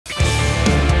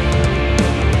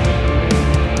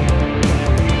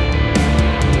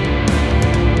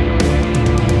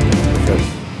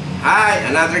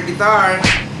another guitar.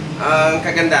 Ang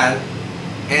kagandahan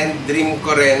and dream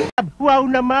ko rin. Wow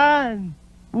naman!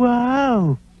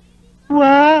 Wow!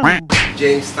 Wow!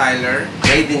 James Tyler,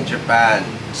 made in Japan.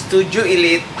 Studio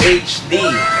Elite HD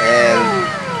and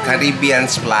Caribbean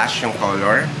Splash yung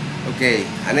color. Okay,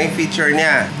 ano yung feature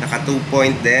niya? Naka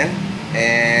 2-point din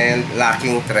and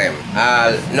locking trem.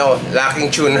 No, locking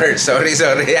tuner. Sorry.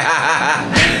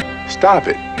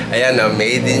 Stop it. Ayan na,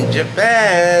 made in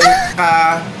Japan.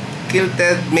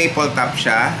 Kilted maple top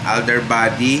siya, alder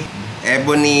body,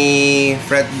 ebony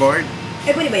fretboard.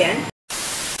 Ebony ba yan?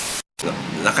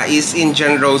 Naka East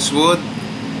Indian rosewood,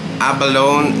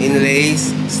 abalone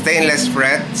inlays, stainless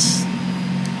frets,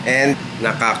 and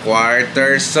naka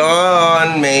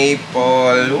quarterson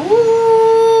maple.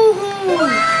 Woohoo!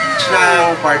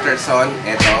 Ng quarterson,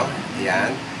 eto,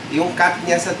 ayan. Yung cut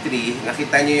niya sa tree,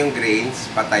 nakita nyo yung grains,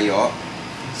 patayo.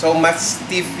 So, mas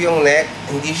stiff yung neck,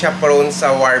 hindi siya prone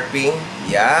sa warping.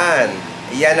 Yan.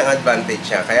 Yan ang advantage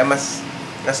niya. Kaya mas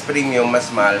premium, mas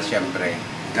mahal syempre.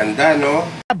 Ganda, no?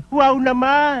 Wow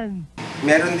naman!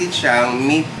 Meron din siyang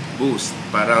mid boost.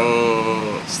 Parang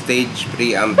stage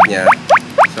preamp niya.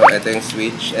 So, ito yung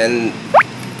switch. And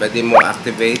pwede mo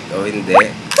activate o hindi.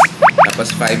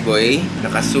 Tapos 5-way.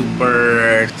 Naka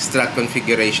super strat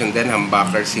configuration din.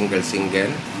 Humbucker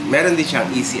single-single. Meron din siyang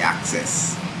easy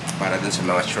access. Para dun sa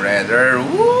mga shredder.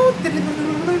 Woo!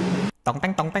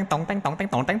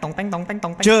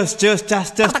 Just.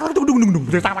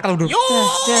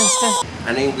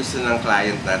 Ano yung gusto ng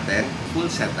client natin? Full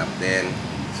setup din.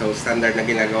 So, standard na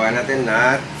ginagawa natin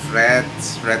na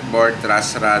frets, fretboard,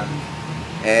 truss rod,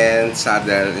 and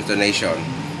saddle intonation.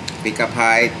 Pickup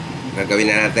height, gagawin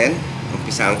na natin.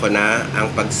 Umpisahan ko na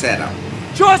ang pag-setup.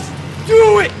 Just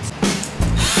do it!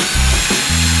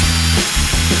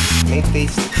 May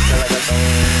taste talaga itong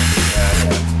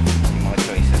yung mga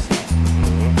choices.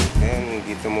 Then,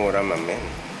 dito mura, mamen.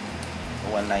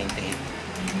 198.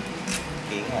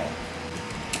 Okay nga.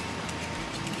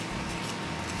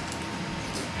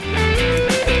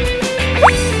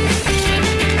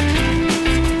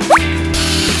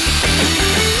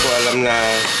 Ko alam na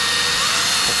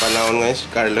sa panahon ngayon,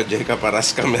 si Carlo J.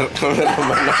 Caparas cameraman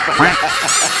na pa.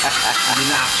 Hindi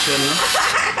na action, no?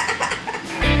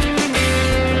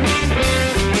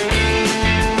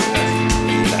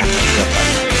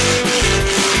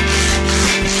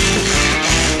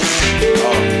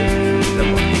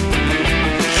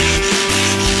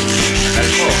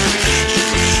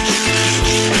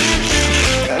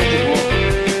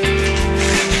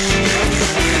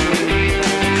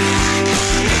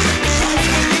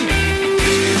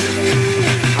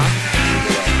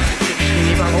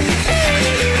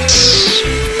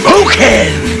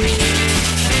 Okay!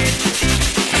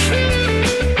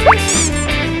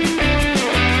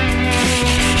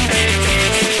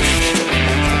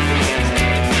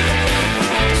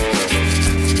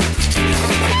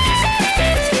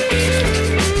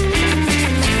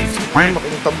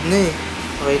 Makintab na eh.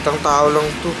 Makitang tao lang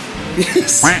to.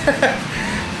 Bilis.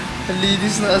 Ang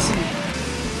linis na kasi.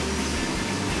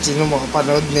 Sino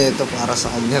makapanood nito para sa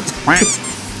kanya to?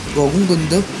 Gagong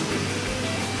ganda.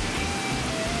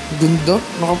 Ganda.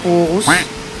 Nakapokus.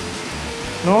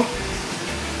 No?